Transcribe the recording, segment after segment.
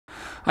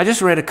I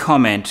just read a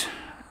comment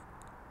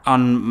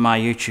on my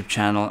YouTube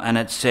channel and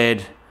it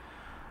said,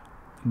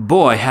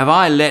 "Boy, have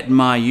I let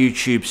my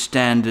YouTube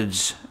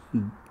standards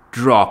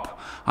drop.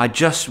 I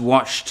just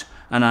watched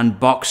an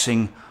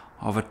unboxing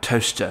of a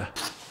toaster."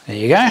 There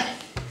you go.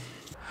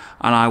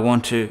 And I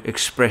want to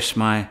express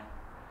my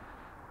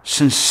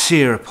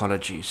sincere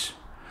apologies.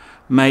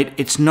 Mate,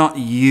 it's not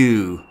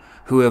you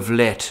who have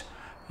let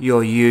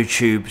your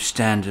YouTube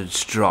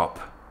standards drop.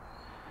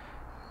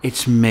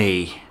 It's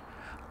me.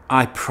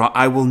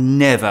 I will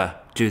never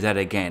do that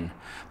again.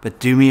 But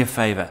do me a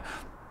favor,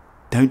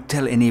 don't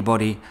tell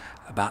anybody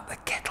about the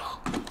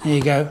kettle. There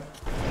you go.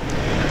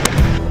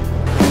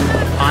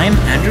 I'm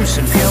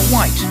St Pierre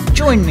White.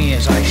 Join me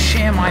as I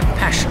share my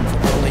passion for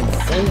building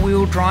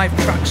four-wheel drive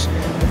trucks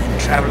and then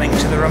travelling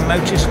to the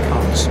remotest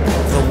parts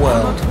of the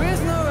world.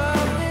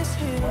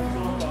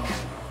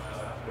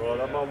 Well,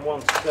 I'm on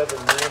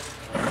 1.7 now.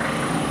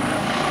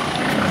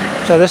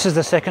 So this is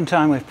the second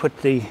time we've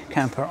put the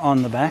camper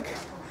on the back,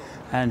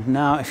 and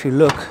now if you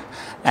look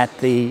at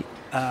the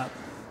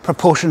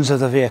proportions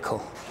of the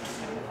vehicle,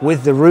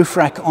 with the roof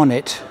rack on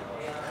it,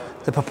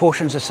 the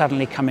proportions are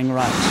suddenly coming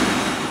right.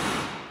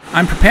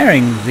 I'm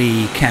preparing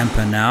the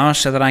camper now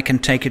so that I can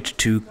take it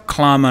to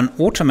Klarmann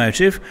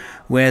Automotive,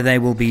 where they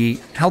will be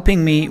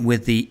helping me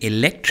with the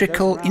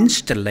electrical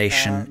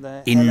installation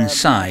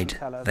inside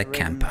the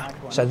camper.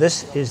 So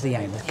this is the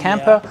aim. The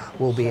camper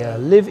will be a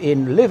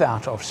live-in,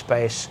 live-out of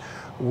space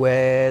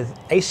with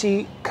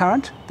AC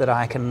current that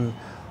I can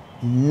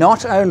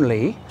not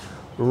only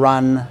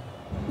run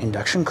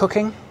induction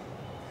cooking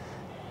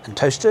and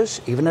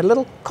toasters, even a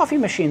little coffee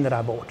machine that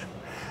I bought,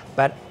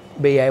 but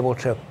be able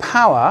to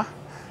power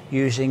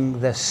using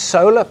the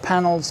solar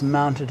panels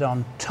mounted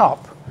on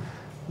top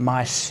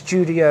my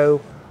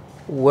studio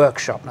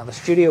workshop. Now the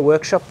studio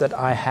workshop that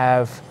I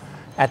have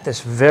at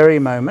this very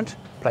moment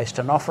placed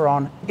an offer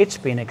on, it's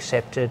been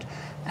accepted,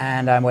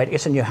 and I'm waiting.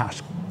 It's a new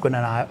house. Gwen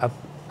and I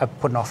have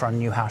put an offer on a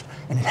new house,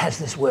 and it has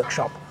this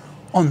workshop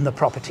on the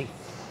property.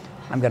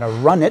 I'm going to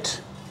run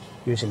it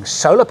using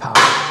solar power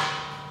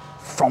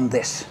from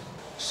this.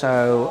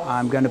 So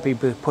I'm going to be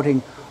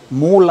putting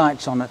more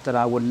lights on it that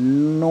I would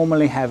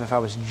normally have if I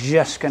was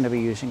just going to be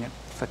using it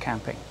for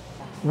camping.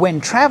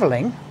 When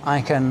traveling,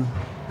 I can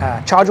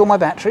charge all my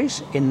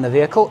batteries in the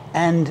vehicle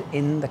and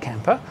in the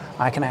camper.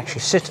 I can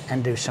actually sit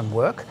and do some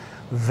work.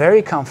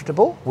 Very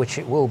comfortable, which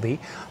it will be.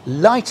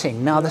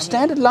 Lighting. Now the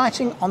standard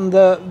lighting on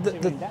the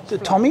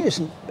Tommy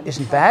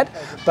isn't bad,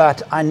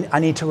 but I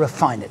need to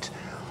refine it.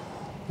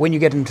 When you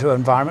get into an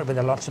environment where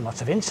there are lots and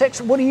lots of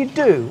insects, what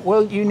do?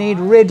 Well, you need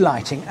red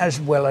lighting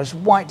as well as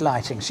white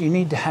lighting, so you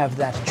need to have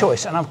that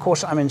choice. And of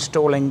course, I'm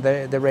installing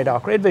the Red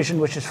Arc Red Vision,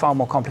 which is far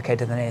more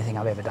complicated than anything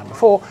I've ever done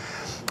before,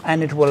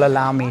 and it will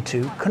allow me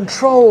to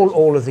control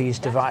all of these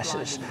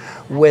devices.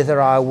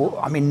 Whether I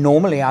mean,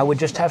 normally I would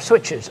just have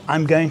switches.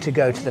 I'm going to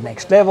go to the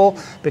next level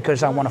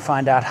because I want to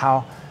find out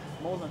how,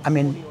 I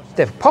mean,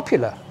 they're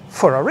popular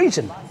for a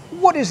reason.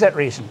 What is that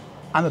reason?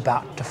 I'm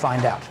about to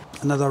find out.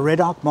 Another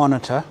Red Arc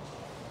monitor.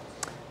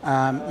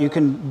 You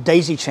can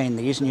daisy chain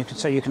these, and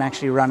you can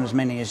actually run as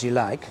many as you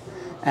like.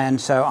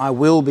 And so I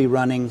will be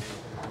running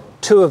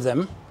two of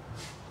them,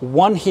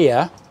 one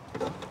here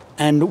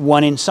and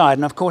one inside.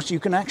 And of course, you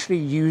can actually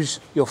use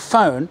your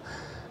phone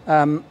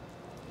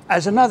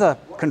as another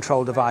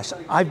control device.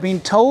 I've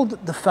been told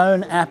that the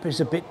phone app is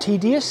a bit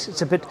tedious.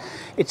 It's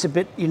a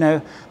bit, you know,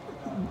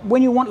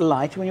 when you want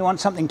light, when you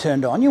want something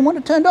turned on, you want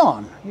it turned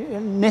on. You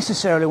don't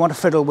necessarily want to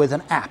fiddle with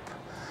an app.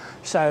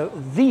 So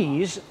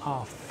these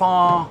are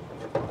far.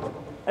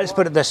 Let's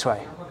put it this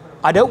way.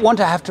 I don't want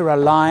to have to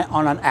rely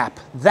on an app.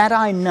 That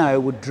I know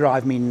would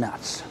drive me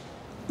nuts.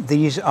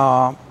 These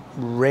are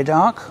Red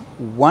Arc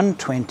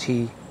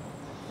 120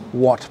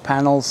 watt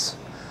panels.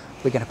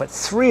 We're going to put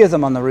 3 of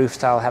them on the roof,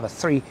 so I'll have a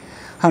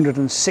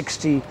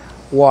 360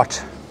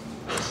 watt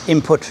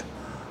input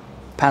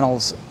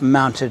panels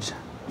mounted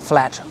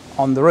flat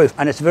on the roof.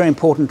 And it's very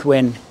important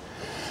when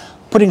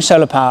putting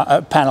solar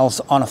power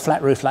panels on a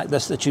flat roof like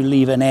this that you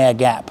leave an air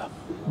gap,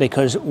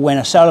 because when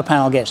a solar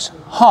panel gets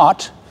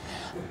hot,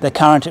 the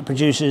current it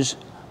produces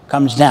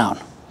comes down.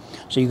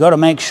 So you've got to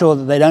make sure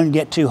that they don't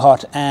get too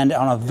hot, and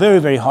on a very,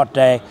 very hot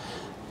day,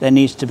 there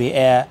needs to be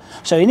air.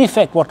 So in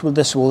effect, what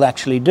this will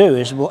actually do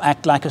is will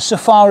act like a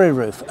safari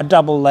roof, a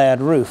double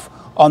layered roof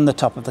on the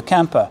top of the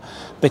camper,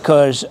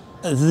 because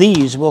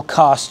these will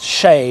cast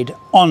shade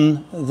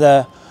on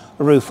the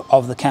roof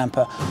of the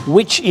camper,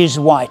 which is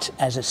white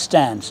as it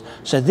stands.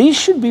 So these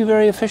should be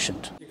very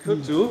efficient. What you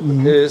could do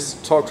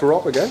is talk to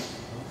Rob again.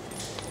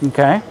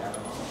 Okay.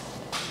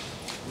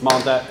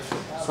 Mount that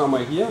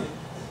somewhere here.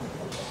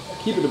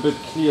 Keep it a bit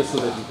clear so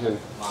that you can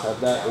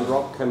have that, and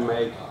Rob can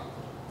make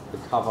the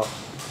cover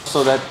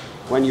so that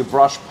when you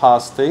brush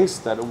past things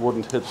that it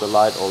wouldn't hit the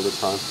light all the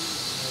time.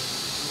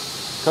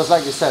 Because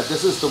like you said,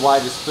 this is the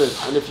widest bit,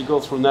 and if you go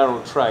through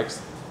narrow tracks,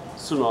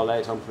 sooner or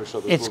later I'm pretty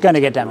sure it's going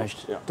to get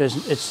damaged. Yeah.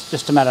 It's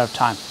just a matter of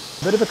time.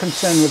 A bit of a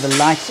concern with the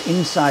lights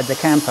inside the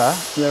camper.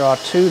 There are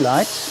 2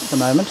 lights at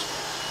the moment.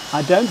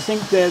 I don't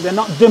think they're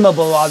not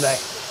dimmable, are they?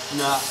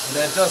 No,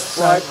 they're just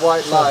bright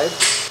white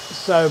lights.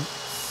 So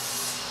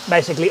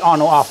basically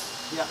on or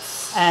off. Yeah.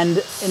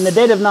 And in the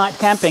dead of night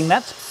camping,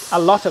 that's a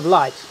lot of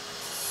light.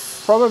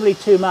 Probably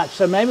too much.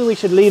 So maybe we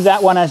should leave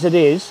that one as it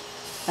is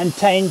and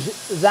change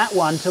that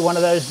one to one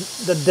of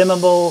those, the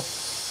dimmable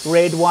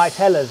red, white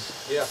hellers.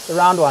 Yeah. The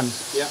round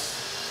ones. Yeah.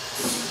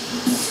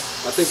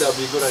 I think that would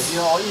be a good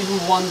idea. Or even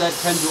one that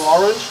can do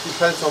orange,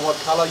 depends on what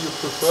color you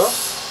prefer.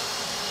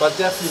 But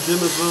definitely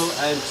dimmable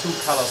and two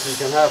colors. So you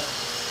can have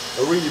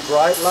a really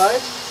bright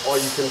light, or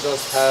you can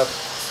just have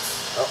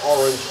an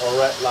orange or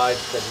red light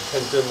that you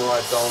can dim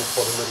right down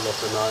for the middle of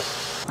the night.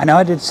 I know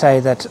I did say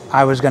that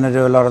I was going to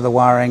do a lot of the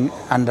wiring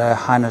under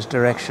Heiner's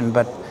direction,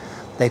 but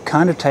they've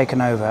kind of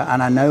taken over,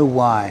 and I know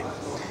why.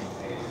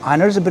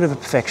 Heiner is a bit of a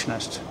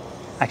perfectionist.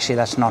 Actually,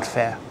 that's not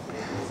fair.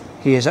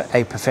 He is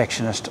a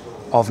perfectionist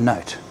of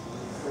note.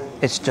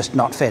 It's just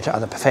not fair to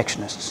other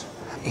perfectionists.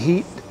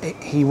 He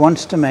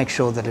wants to make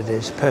sure that it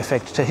is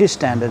perfect to his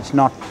standards,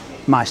 not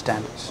my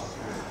standards.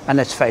 And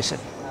let's face it,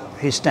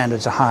 his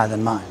standards are higher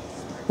than mine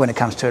when it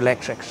comes to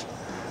electrics.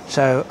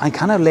 So I'm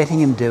kind of letting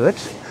him do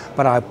it,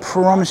 but I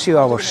promise you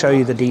I will show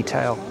you the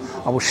detail.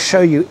 I will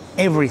show you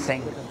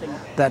everything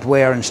that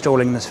we're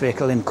installing in this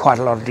vehicle in quite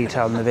a lot of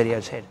detail in the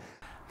videos ahead.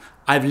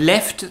 I've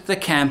left the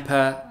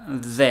camper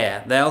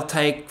there. They'll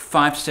take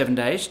 5 to 7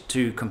 days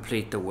to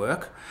complete the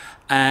work.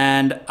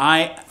 And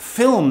I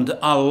filmed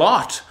a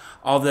lot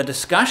of the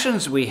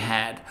discussions we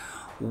had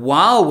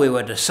while we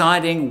were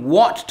deciding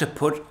what to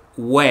put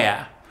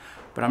where.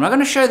 But I'm not going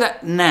to show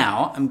that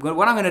now.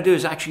 What I'm going to do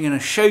is actually going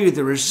to show you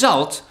the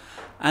result,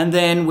 and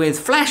then with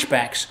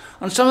flashbacks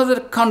on some of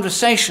the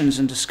conversations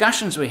and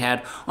discussions we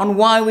had on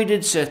why we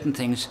did certain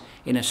things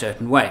in a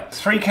certain way.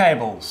 3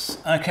 cables.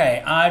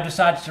 Okay, I've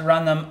decided to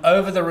run them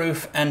over the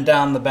roof and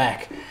down the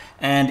back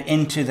and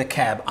into the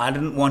cab. I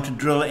didn't want to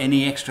drill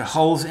any extra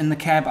holes in the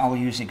cab. I will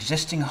use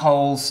existing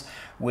holes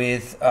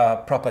with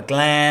proper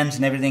glands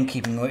and everything,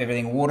 keeping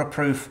everything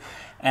waterproof,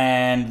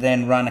 and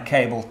then run a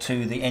cable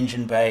to the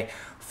engine bay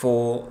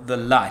for the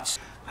lights.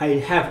 I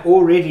have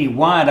already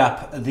wired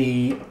up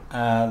the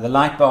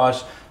light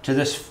bars to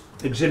this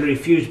auxiliary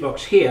fuse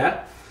box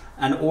here,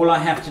 and all I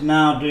have to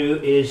now do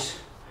is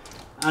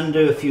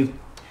undo a few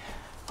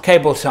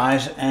cable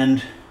ties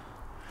and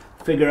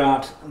figure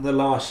out the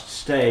last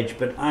stage,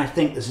 but I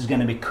think this is going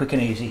to be quick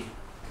and easy.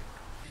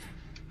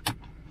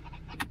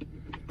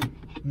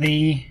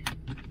 The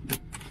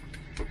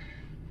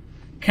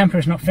camper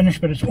is not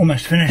finished, but it's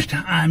almost finished.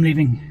 I'm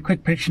leaving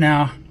quick pitch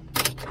now,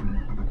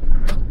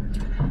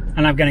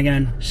 and I'm going to go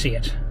and see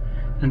it.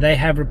 And they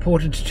have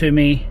reported to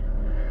me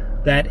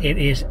that it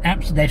is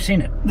they've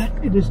seen it, that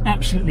it is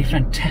absolutely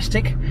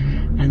fantastic,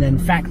 and in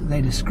fact they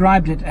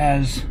described it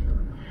as,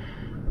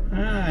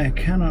 I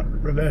cannot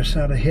reverse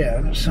out of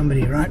here, there's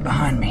somebody right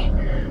behind me.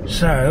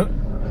 So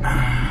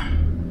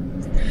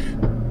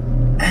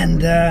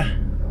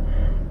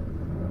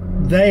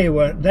they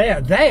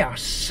are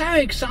so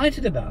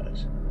excited about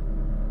it.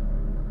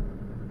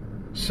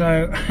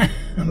 So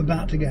I'm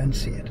about to go and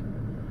see it.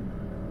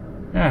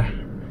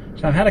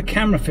 So I've had a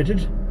camera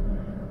fitted,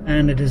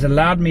 and it has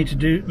allowed me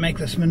to make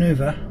this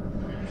maneuver.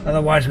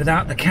 Otherwise,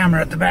 without the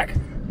camera at the back,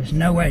 there's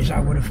no ways I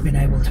would have been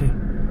able to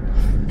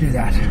do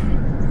that.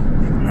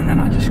 And then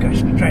I just go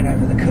straight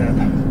over the curb.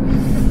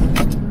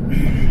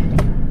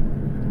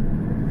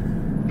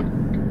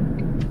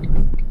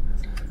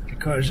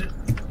 Because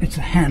it's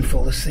a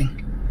handful, this thing.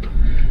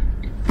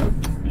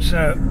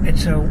 So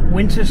it's a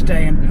winter's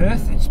day in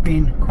Perth. It's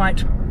been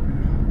quite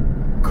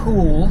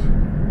cool,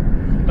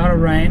 a lot of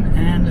rain,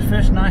 and the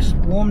first nice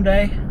warm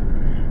day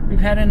we've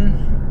had in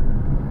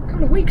a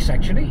couple of weeks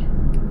actually.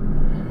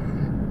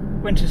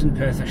 Winters in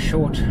Perth are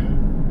short,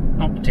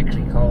 not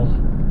particularly cold,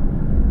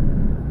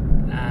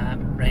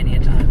 rainy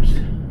at times.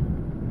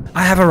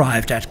 I have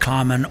arrived at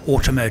Klarmann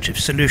Automotive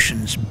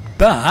Solutions,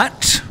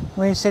 but...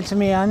 Well, he said to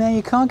me, I know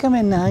you can't come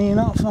in now, we're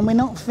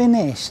not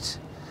finished.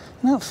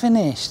 We're not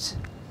finished.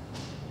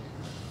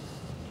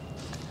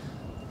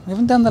 We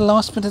haven't done the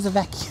last bit of the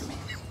vacuuming.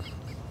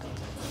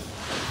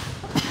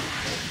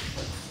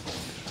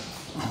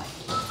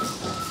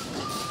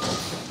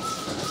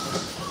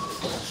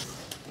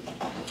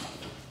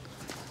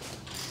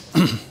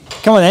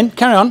 Come on then,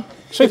 carry on.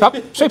 Sweep up,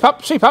 sweep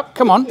up, sweep up,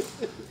 come on.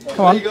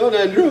 Come on. There you go,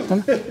 Andrew.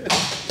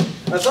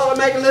 I thought I'd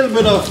make a little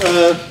bit of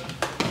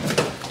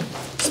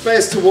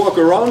space to walk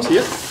around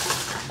here.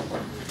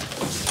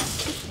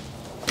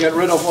 Get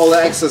rid of all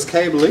the excess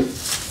cabling.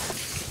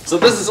 So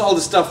this is all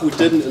the stuff we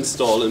didn't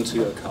install into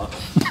your car.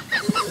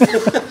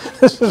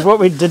 This is what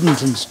we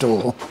didn't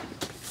install.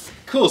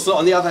 Cool, so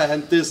on the other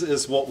hand, this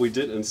is what we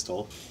did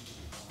install.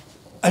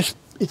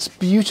 It's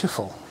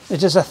beautiful.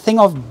 It is a thing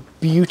of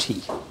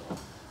beauty.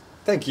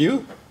 Thank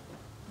you.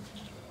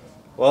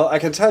 Well, I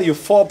can tell you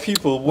 4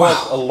 people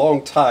worked a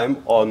long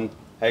time on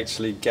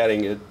actually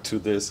getting it to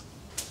this.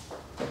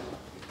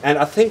 And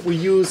I think we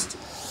used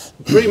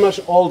pretty much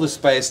all the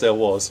space there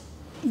was.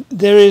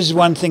 There is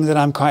one thing that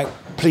I'm quite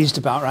pleased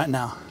about right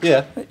now.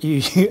 Yeah.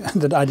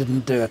 That I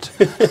didn't do it.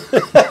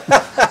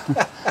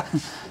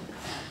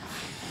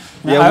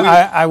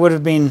 Yeah, I would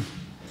have been,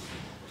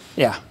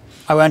 yeah.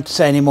 I won't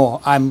say any more.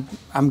 I'm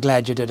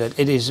glad you did it.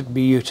 It is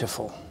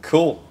beautiful.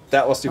 Cool.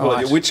 That was the whole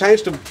idea. Right. We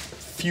changed a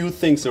few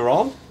things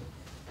around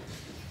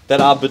that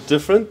are a bit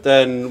different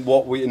than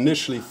what we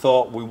initially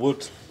thought we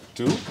would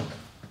do.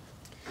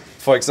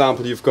 For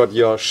example, you've got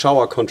your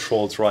shower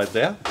controls right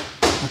there.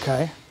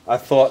 Okay. I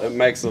thought it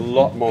makes a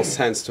lot more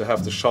sense to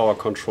have the shower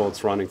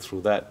controls running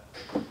through that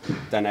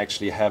than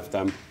actually have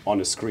them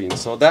on a screen.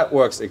 So that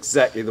works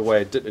exactly the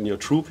way it did in your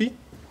Troopy,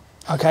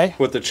 Okay.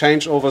 with the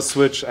changeover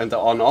switch and the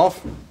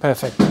on-off.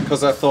 Perfect.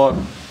 Because I thought,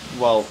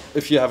 well,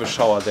 if you have a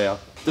shower there,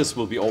 this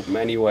will be open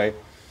anyway.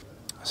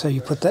 So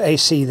you put the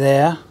AC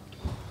there.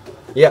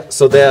 Yeah,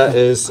 so there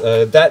is,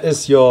 that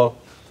is your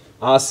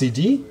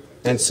RCD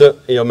and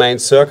your main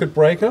circuit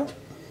breaker.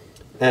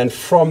 And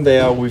from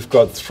there we've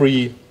got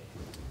 3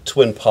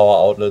 twin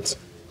power outlets.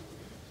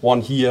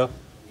 One here,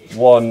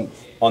 one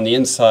on the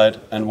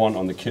inside and one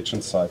on the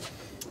kitchen side.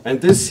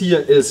 And this here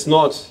is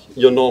not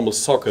your normal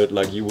socket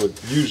like you would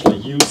usually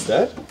use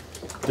that.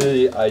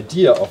 The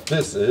idea of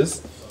this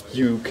is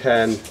you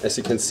can, as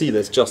you can see,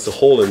 there's just a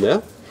hole in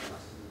there.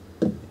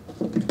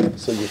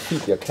 So you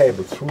feed your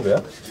cable through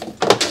there.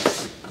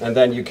 And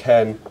then you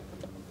can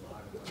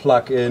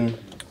plug in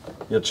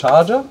your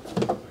charger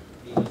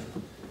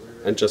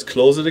and just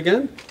close it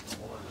again.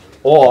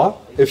 Or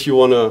if you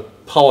want to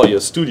power your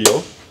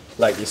studio,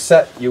 like you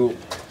said you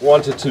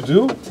wanted to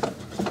do,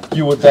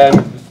 you would then,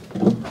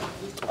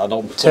 I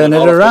don't Turn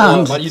it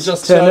around. But you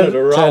just turn it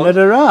around. Turn it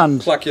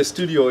around. Plug your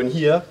studio in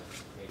here.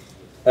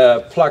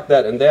 Plug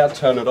that in there.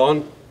 Turn it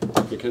on.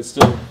 You can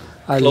still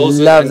close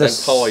it and then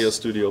power your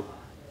studio.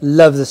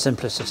 Love the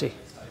simplicity.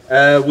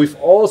 We've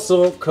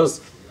also,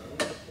 because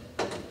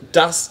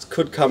dust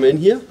could come in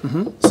here,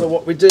 so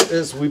what we did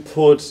is we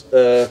put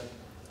a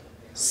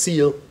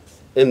seal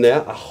in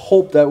there. I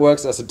hope that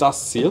works as a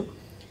dust seal.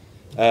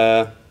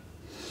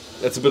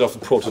 It's a bit of a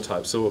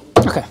prototype, so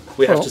Okay.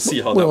 we have to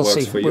see how that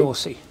works for you. We will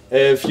see.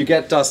 If you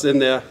get dust in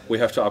there, we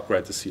have to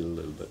upgrade the seal a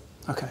little bit.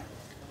 Okay.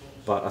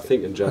 But I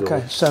think in general,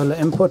 Okay. Solar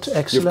input.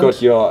 Excellent. you've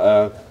got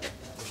your,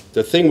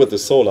 the thing with the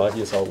solar,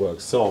 here's how it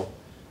works. So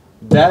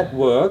that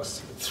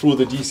works through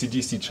the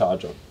DC-DC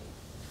charger,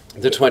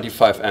 the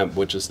 25 amp,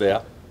 which is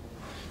there.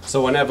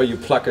 So whenever you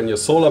plug in your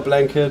solar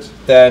blanket,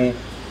 then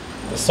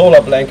the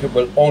solar blanket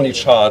will only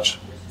charge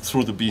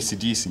through the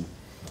DC-DC.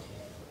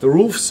 The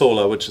roof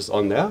solar, which is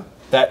on there,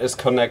 that is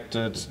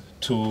connected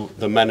to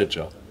the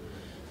manager.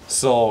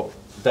 So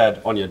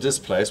that on your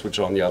displays, which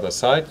are on the other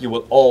side, you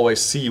will always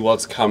see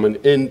what's coming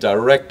in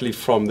directly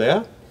from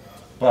there.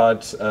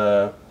 But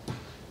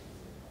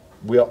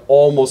we are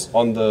almost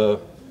on the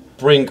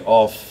brink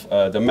of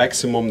the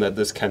maximum that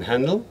this can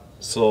handle.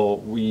 So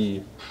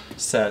we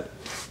said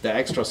the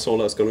extra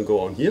solar is going to go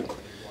on here,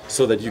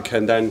 so that you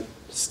can then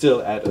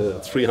still add a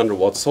 300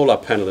 watt solar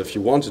panel if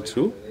you wanted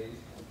to,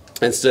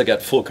 and still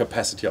get full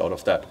capacity out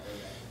of that.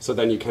 So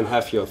then you can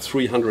have your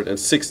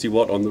 360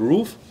 watt on the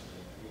roof,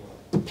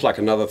 plug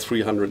another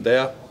 300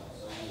 there.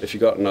 If you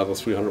got another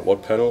 300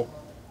 watt panel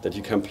that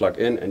you can plug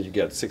in, and you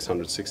get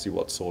 660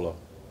 watt solar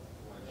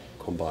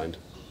combined.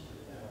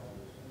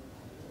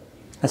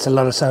 That's a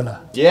lot of solar.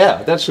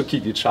 Yeah, that should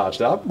keep you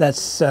charged up.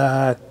 That's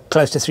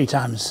close to 3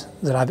 times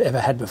that I've ever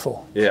had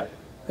before. Yeah.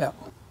 Yeah.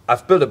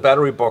 I've built a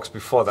battery box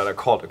before that I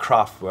called a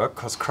Kraftwerk,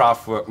 because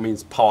Kraftwerk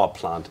means power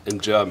plant in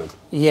German.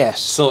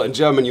 Yes. So in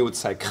German you would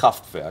say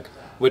Kraftwerk,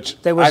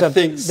 which There was I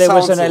think there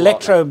was sounds an a lot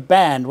electro like-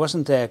 band,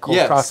 wasn't there, called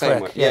Yeah, Kraftwerk?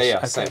 same way. Yeah, Yes, yeah,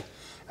 okay. same.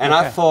 And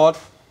I Okay. thought,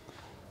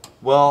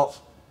 well,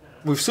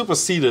 we've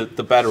superseded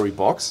the battery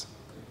box,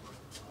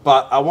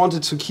 but I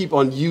wanted to keep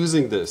on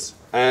using this.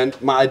 And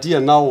my idea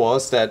now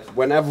was that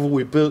whenever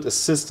we build a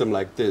system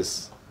like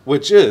this,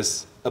 which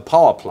is a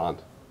power plant,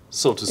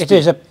 so to speak,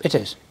 It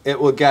is. it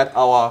will get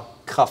our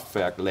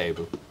Kraftwerk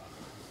label.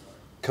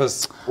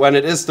 Because when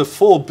it is the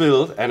full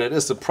build and it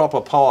is a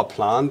proper power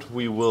plant,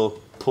 we will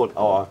put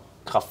our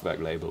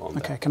Kraftwerk label on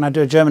Okay, can I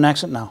do a German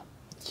accent now?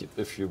 there,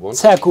 if you want.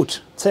 Sehr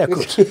gut, sehr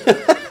gut.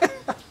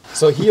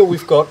 So here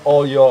we've got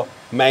all your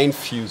main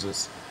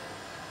fuses.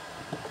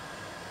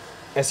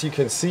 As you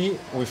can see,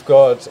 we've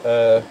got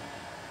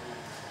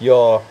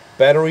your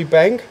battery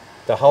bank,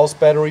 the house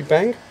battery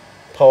bank.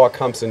 Power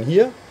comes in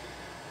here.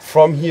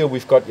 From here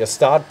we've got your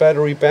start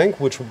battery bank,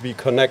 which will be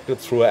connected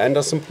through an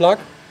Anderson plug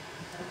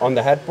on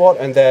the headboard.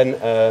 And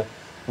then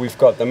we've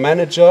got the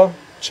manager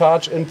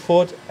charge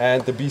input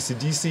and the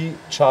BCDC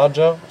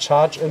charger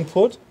charge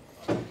input.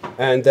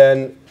 And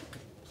then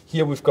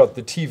here we've got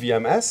the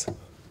TVMS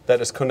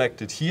that is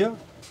connected here,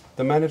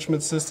 the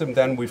management system.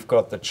 Then we've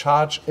got the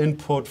charge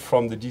input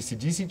from the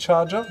DC-DC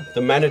charger.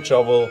 The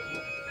manager will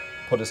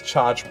put his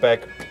charge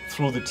back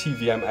through the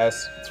TVMS,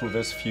 through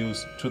this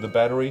fuse to the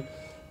battery.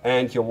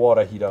 And your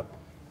water heater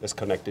is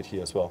connected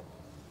here as well.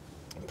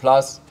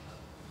 Plus,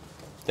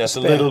 there's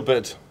a little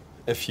bit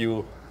if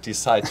you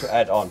decide to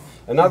add on.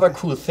 Another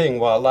cool thing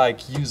why I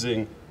like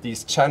using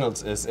these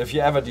channels is if you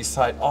ever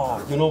decide,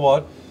 oh, you know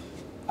what,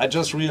 I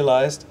just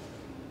realized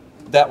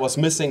that was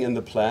missing in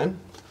the plan.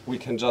 We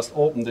can just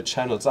open the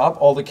channels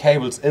up. All the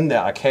cables in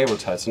there are cable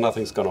tied, so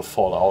nothing's gonna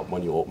fall out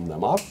when you open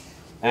them up.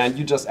 and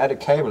you just add a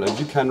cable, and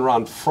you can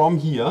run from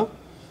here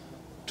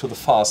to the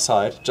far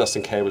side just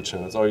in cable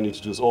channels. All you need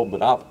to do is open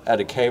it up, add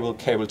a cable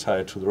tie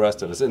it to the rest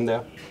that is in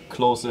there,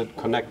 close it,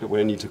 connect it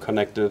where you need to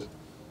connect it,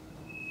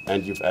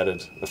 and you've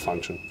added a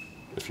function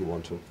if you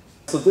want to.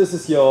 So this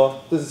is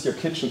your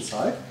kitchen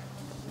side.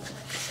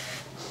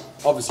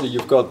 Obviously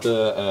you've got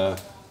the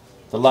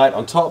light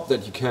on top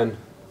that you can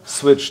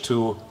switch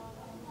to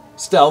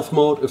stealth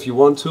mode if you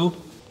want to.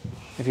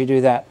 If you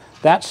do that,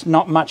 that's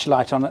not much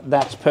light on it,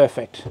 that's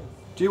perfect.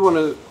 Do you want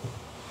to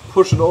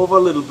push it over a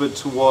little bit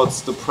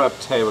towards the prep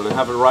table and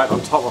have it right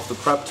on top of the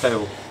prep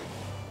table?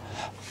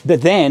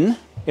 But then,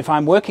 if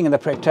I'm working in the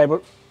prep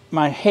table,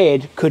 my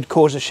head could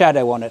cause a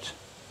shadow on it.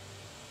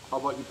 How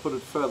about you put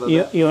it further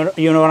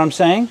You know what I'm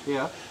saying?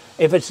 Yeah.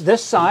 If it's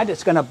this side,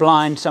 it's going to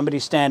blind somebody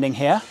standing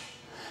here.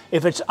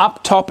 If it's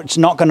up top, it's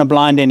not going to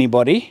blind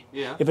anybody.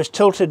 Yeah. If it's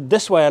tilted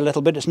this way a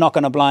little bit, it's not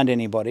going to blind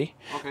anybody.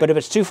 Okay. But if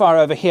it's too far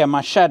over here,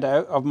 my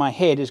shadow of my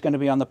head is going to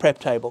be on the prep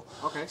table.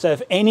 Okay. So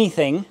if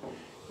anything,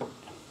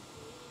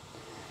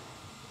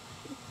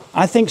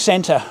 I think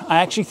center. I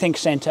actually think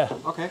center.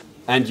 Okay.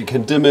 And you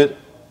can dim it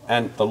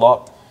and the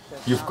lock.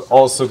 You've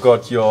also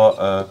got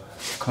your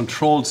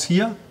controls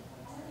here,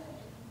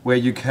 where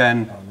you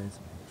can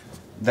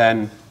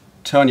then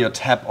turn your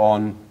tap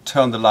on,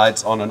 turn the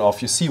lights on and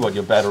off. You see what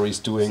your battery's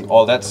doing,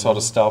 all that sort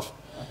of stuff.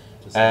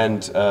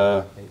 And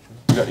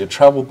you got your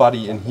travel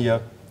buddy in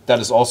here. That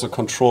is also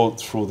controlled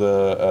through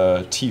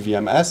the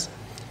TVMS.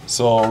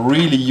 So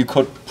really you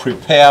could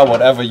prepare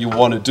whatever you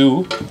want to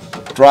do,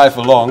 drive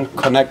along,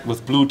 connect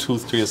with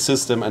Bluetooth to your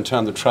system and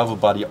turn the travel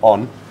buddy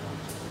on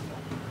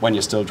when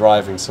you're still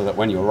driving, so that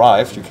when you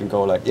arrive you can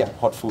go like, yeah,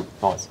 hot food,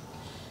 nice.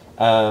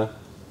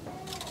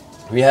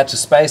 We had to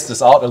space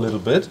this out a little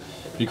bit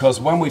because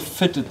when we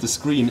fitted the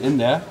screen in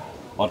there,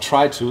 or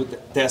tried to,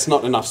 there's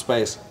not enough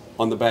space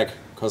on the back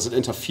because it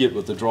interfered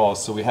with the drawers,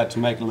 so we had to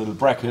make a little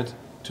bracket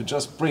to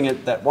just bring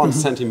it that 1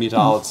 centimeter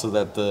out so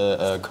that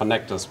the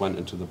connectors went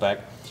into the back.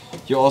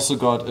 You also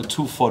got a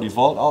 240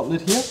 volt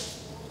outlet here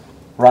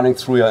running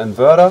through your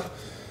inverter,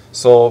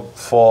 so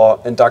for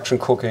induction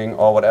cooking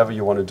or whatever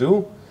you want to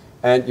do.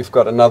 And you've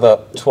got another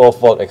 12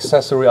 volt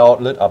accessory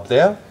outlet up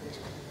there.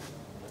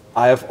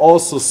 I have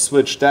also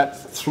switched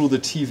that through the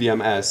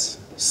TVMS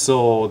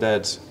so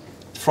that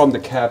from the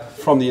cab,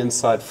 from the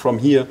inside, from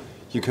here,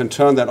 you can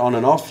turn that on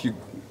and off.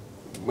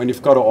 When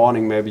you've got an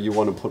awning, maybe you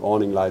want to put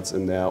awning lights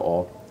in there,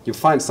 or you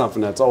find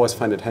something that's always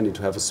find it handy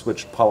to have a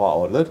switched power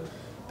outlet,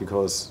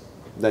 because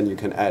then you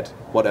can add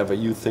whatever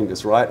you think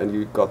is right and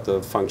you've got the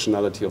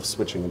functionality of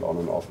switching it on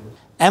and off.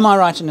 Am I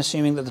right in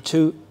assuming that the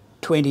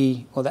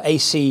 220 or the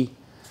AC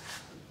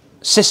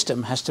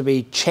system has to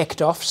be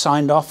checked off,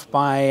 signed off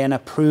by an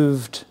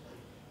approved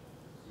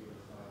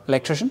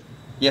electrician?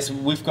 Yes,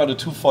 we've got a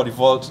 240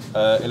 volt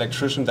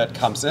electrician that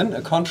comes in,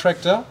 a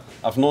contractor.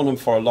 I've known him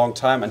for a long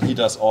time and he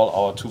does all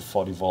our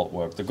 240 volt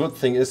work. The good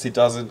thing is he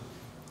does it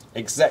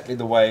exactly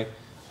the way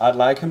I'd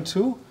like him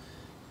to,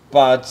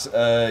 but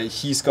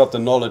he's got the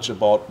knowledge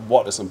about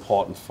what is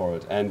important for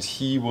it, and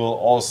he will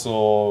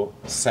also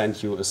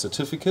send you a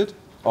certificate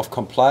of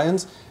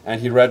compliance, and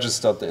he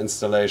registered the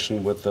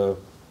installation with the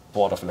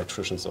Board of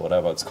Electricians or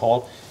whatever it's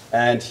called,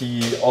 and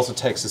he also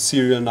takes a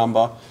serial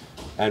number,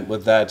 and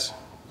with that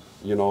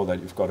you know that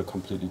you've got a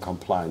completely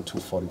compliant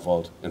 240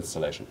 volt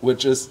installation,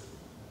 which is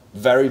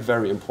very,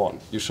 very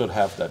important. You should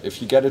have that.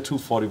 If you get a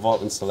 240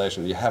 volt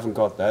installation and you haven't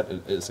got that,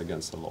 it is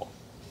against the law.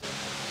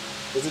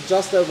 Is it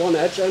just that one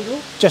edge, Andrew?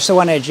 Just the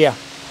one edge, yeah,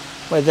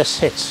 where this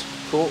hits.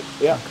 Cool,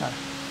 yeah. Okay.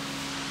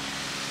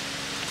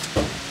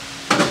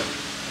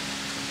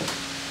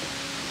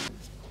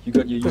 You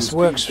got your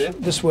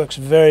This works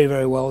very,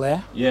 very well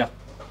there. Yeah.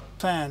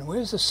 Fan,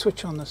 where's the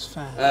switch on this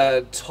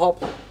fan?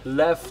 Top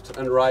left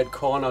and right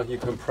corner, you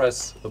can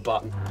press the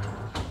button.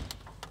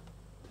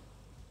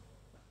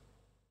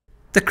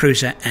 The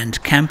cruiser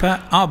and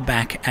camper are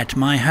back at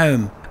my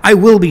home. I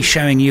will be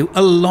showing you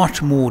a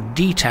lot more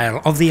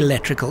detail of the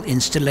electrical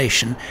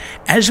installation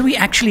as we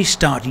actually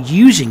start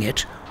using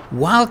it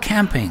while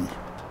camping.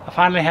 I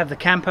finally have the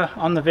camper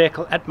on the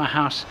vehicle at my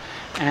house,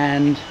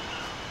 and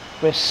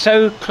we're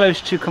so close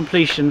to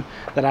completion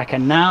that I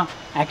can now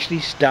actually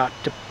start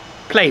to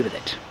play with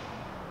it.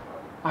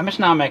 I must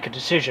now make a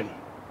decision.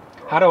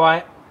 How do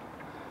I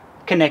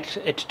connect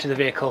it to the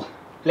vehicle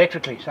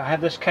electrically? So I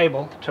have this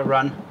cable to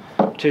run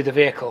to the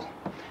vehicle,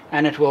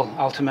 and it will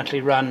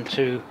ultimately run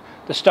to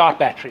the start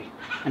battery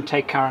and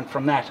take current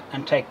from that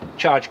and take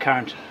charge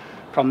current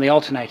from the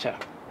alternator.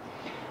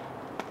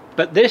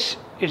 But this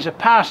is a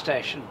power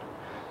station.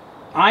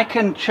 I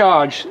can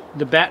charge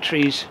the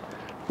batteries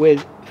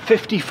with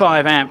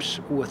 55 amps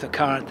worth of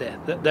current there.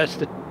 That's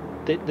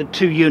the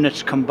two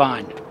units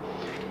combined.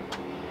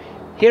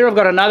 Here I've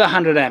got another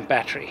 100 amp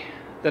battery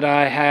that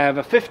I have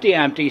a 50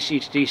 amp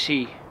DC to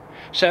DC,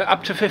 so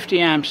up to 50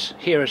 amps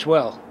here as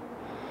well.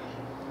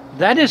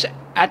 That is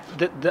at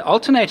the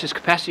alternator's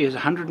capacity is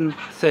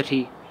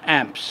 130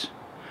 amps.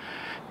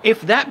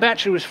 If that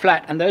battery was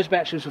flat and those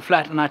batteries were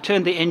flat and I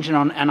turned the engine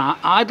on and I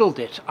idled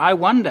it, I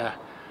wonder,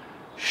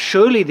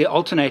 surely the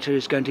alternator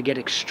is going to get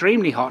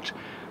extremely hot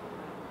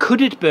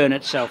Could it burn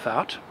itself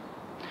out?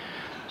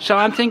 So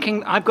I'm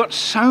thinking, I've got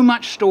so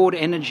much stored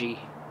energy.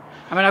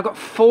 I mean, I've got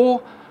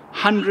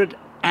 400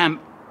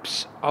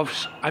 amps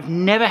I've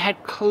never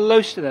had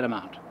close to that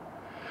amount.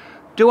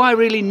 Do I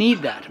really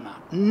need that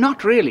amount?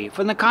 Not really.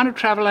 For the kind of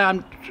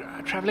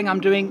traveling I'm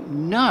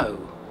doing,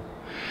 no.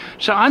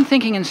 So I'm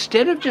thinking,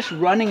 instead of just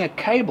running a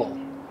cable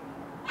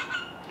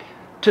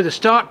to the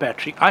start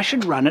battery, I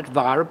should run it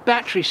via a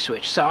battery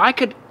switch. So I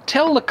could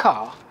tell the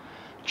car,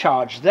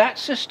 charge that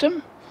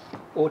system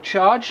or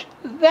charge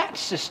that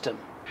system.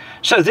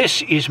 So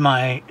this is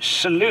my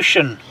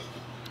solution.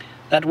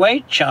 That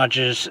way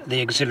charges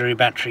the auxiliary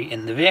battery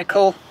in the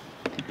vehicle.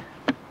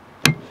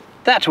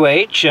 That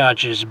way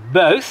charges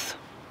both.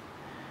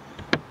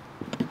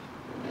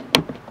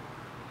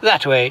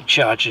 That way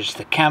charges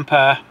the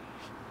camper.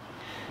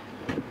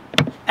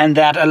 And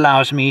that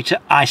allows me to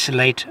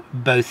isolate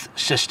both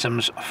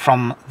systems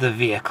from the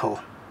vehicle.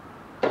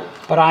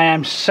 But I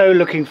am so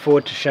looking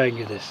forward to showing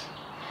you this.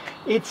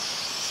 It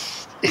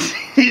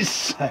is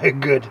so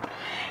good.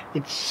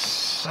 It's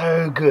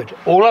so good.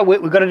 All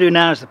we've got to do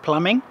now is the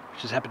plumbing,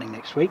 which is happening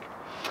next week.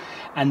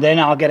 And then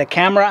I'll get a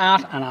camera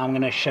out and I'm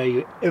going to show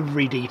you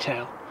every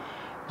detail.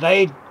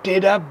 They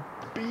did a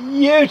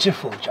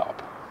beautiful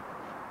job.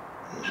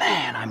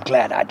 Man, I'm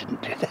glad I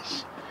didn't do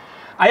this.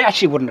 I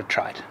actually wouldn't have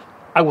tried.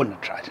 I wouldn't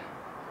have tried.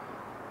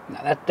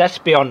 No, that's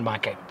beyond my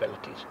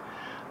capabilities.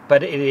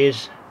 But it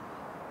is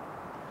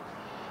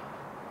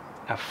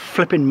a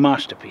flipping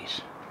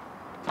masterpiece.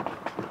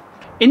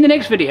 In the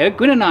next video,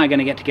 Gwyn and I are going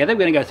to get together. We're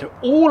going to go through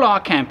all our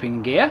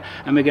camping gear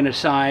and we're going to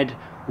decide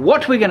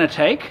what we're going to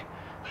take,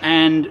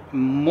 and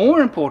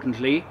more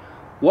importantly,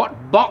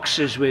 what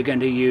boxes we're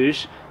going to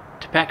use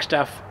to pack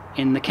stuff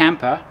in the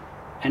camper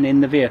and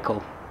in the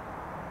vehicle.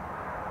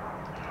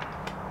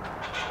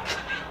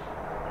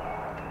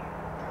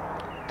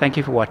 Thank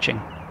you for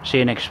watching. See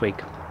you next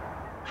week.